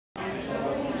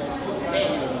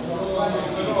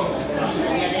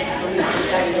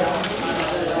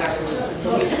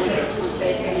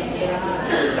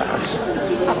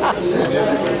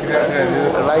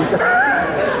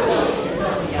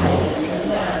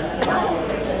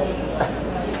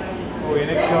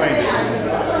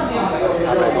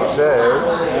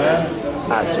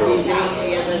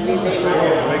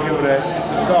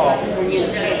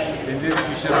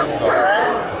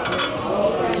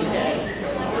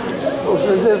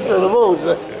sei sempre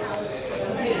nervosa.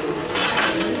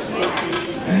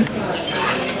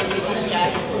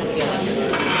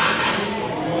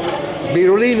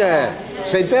 Birulina,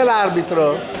 sei te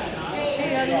l'arbitro?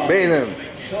 Bene.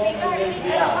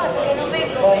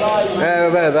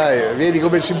 Vabbè dai, vedi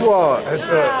come si può.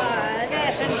 Adesso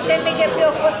mi sembra che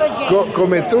più fotogenico.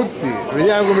 Come tutti,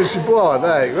 vediamo come si può,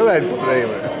 dai, qual è il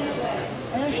problema?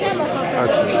 Non siamo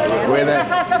fotogenici. Non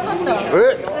fatta foto.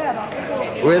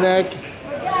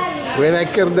 Buona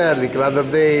Cardelli, che l'ha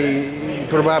dei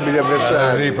probabili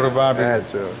avversari. Dei probabili.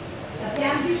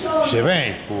 Se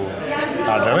vens pure.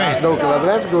 Donc la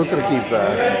destra contro chi fa?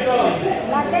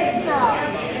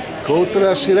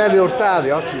 Contro Sirelli Ortali,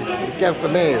 oggi che cazzo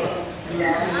meno.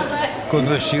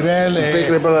 Contro Sirelli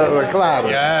e la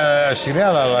Clara.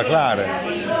 Sirelli la Clara.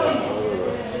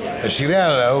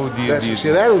 Sirelli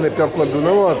Sirelli non è più a quando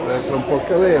una volta, è un po'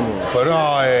 calemo.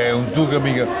 Però è un tuo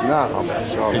amico. No, vabbè,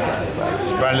 so.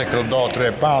 Sbaglia che lo do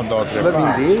 3 pound, La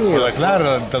Vindini. La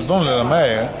Clara il taldone da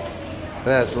me,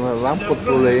 sono là un po'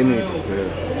 problemi.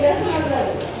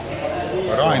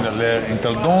 Però in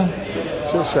taldone?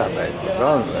 Si sa, beh,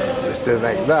 queste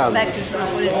regdali. Beh, ci sono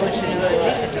quelle due signore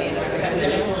lì che ti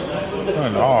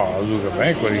No, Luca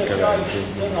bene quelli che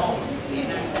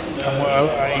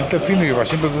in tal fine va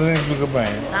sempre da dentro Luca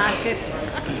bene. anche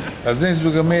Da dentro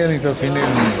Luca bene in tal fine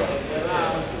non va.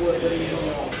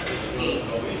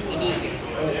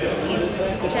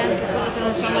 c'è anche quello che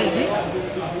non sono mai giù.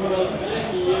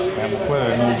 Ma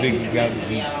quello non dico che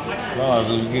no,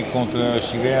 che contro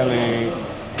Sirelli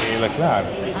e la Clara.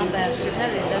 Vabbè, si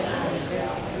vede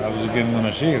da La che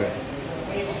non sera.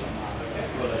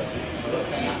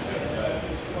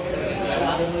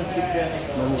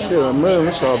 A me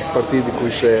non so partiti di cui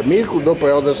c'è. Mirko dopo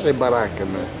è da sei baracche.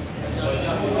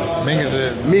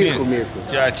 Mirko.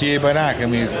 C'è baracca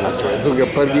Mirko. Cioè, tu che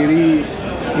partirì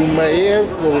un Maier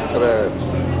contro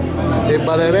e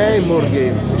Balerei e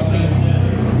Morghenti.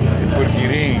 E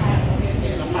Porchirini.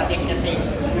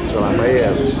 Cioè la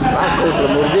Maier. Contro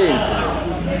Morghenti.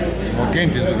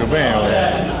 Morghenti sto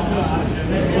bene.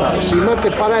 Si mette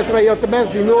parare tra gli 8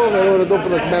 mezzi di 9 e ora dopo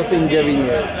le mezze in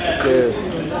Gavignè.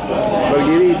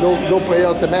 Perché dopo gli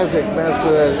 8 mezzi e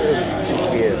mezzo ci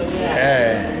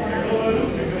chiede.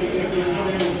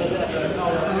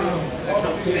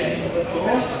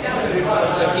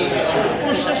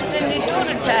 un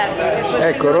sostenitore certo.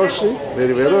 Ecco Rossi,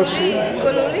 vedi Rossi?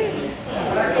 Quello lì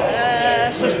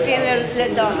sostiene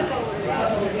le donne.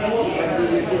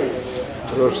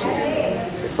 Rossi,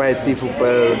 e fai il tifo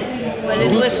per Quelle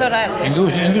due sorelle. In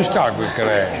due sta quel che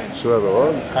sulla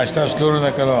Roma? sta sloro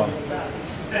da calò.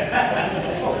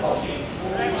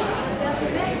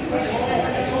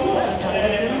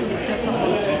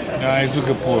 No, è tu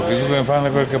che può, che tu che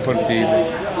fanno qualche partita.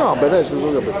 No, beh adesso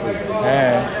tu che per questo.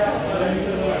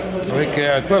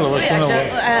 Perché quello va una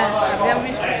volta. Abbiamo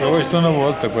visto. Lo visto una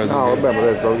volta quasi. No, vabbè, ma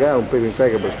adesso il gara un po' mi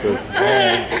frega per questo.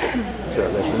 Cioè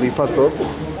adesso mi fa tutto.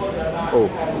 Oh,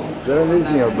 già ne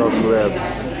devi addosso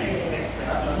verde.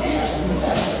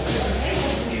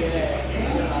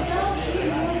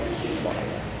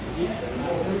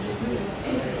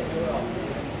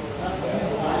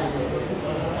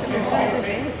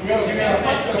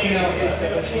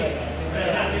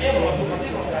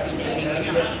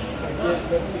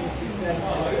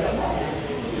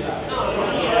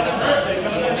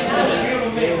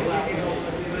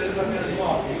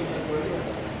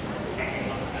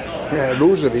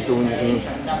 L'uso avete un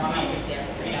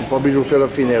po' bisogno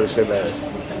di finire se deve.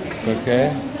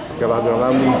 Perché? Perché la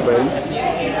donando un po'.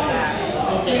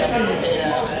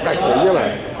 Ecco, gliela.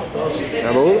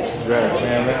 Allora?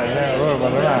 Allora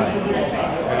vado là.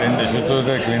 Rende sotto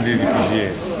te che rende di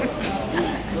piacere.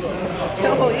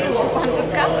 Io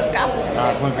quando scappo.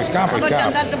 Ah, quando scappa Poi ci scappa.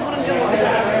 andate pure anche voi.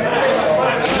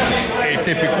 E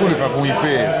te piccoli fa come i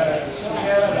peri.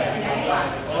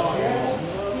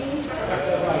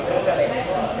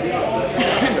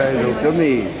 Non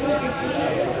cammini.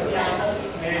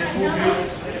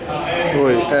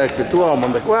 Poi, ecco, tu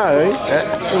manda qua,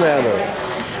 come allora?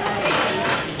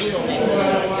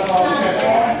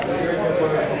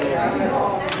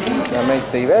 La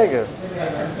mette in vega?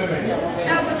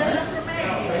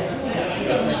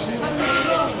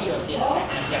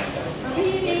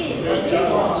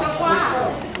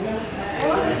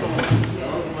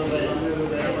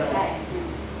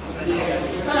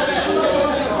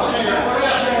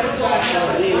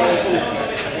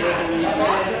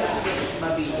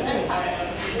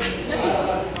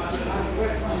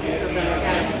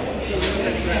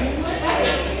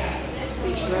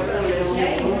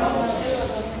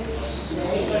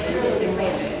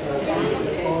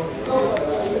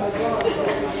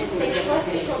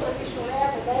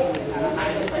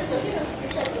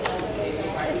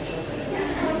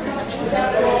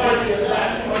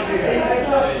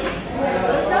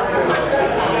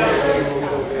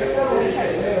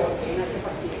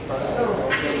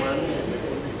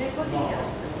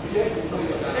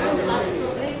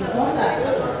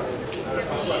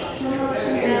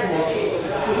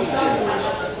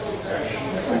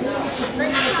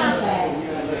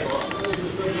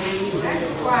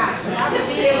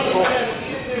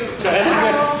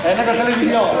 È una casa di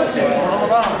viola, non lo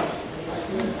va.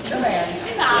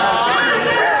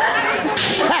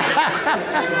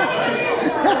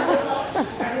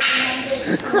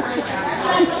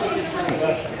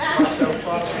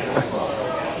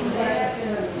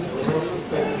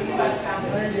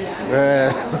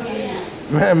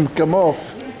 Même come off.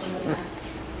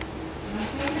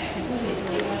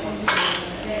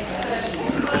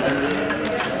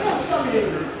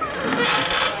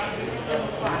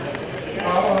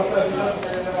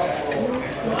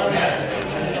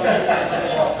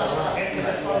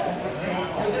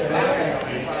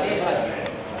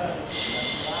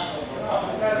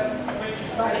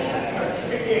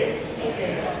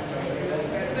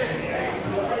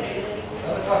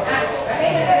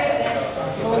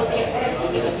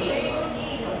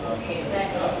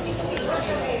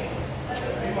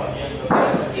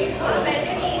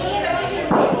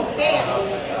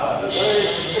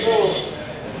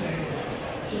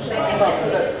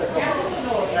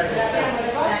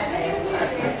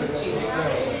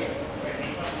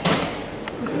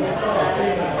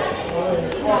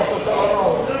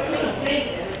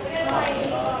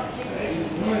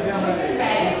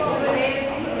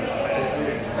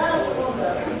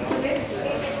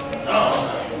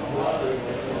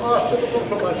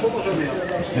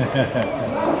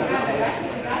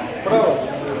 Bravo.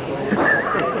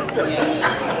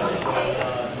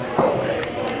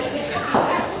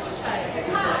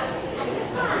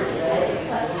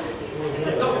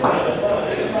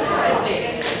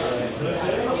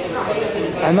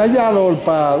 Andiamo al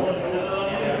palo.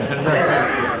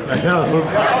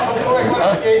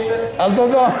 Al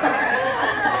dodò.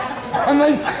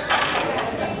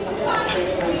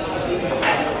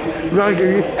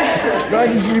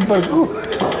 Guarda che si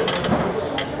ripercuote.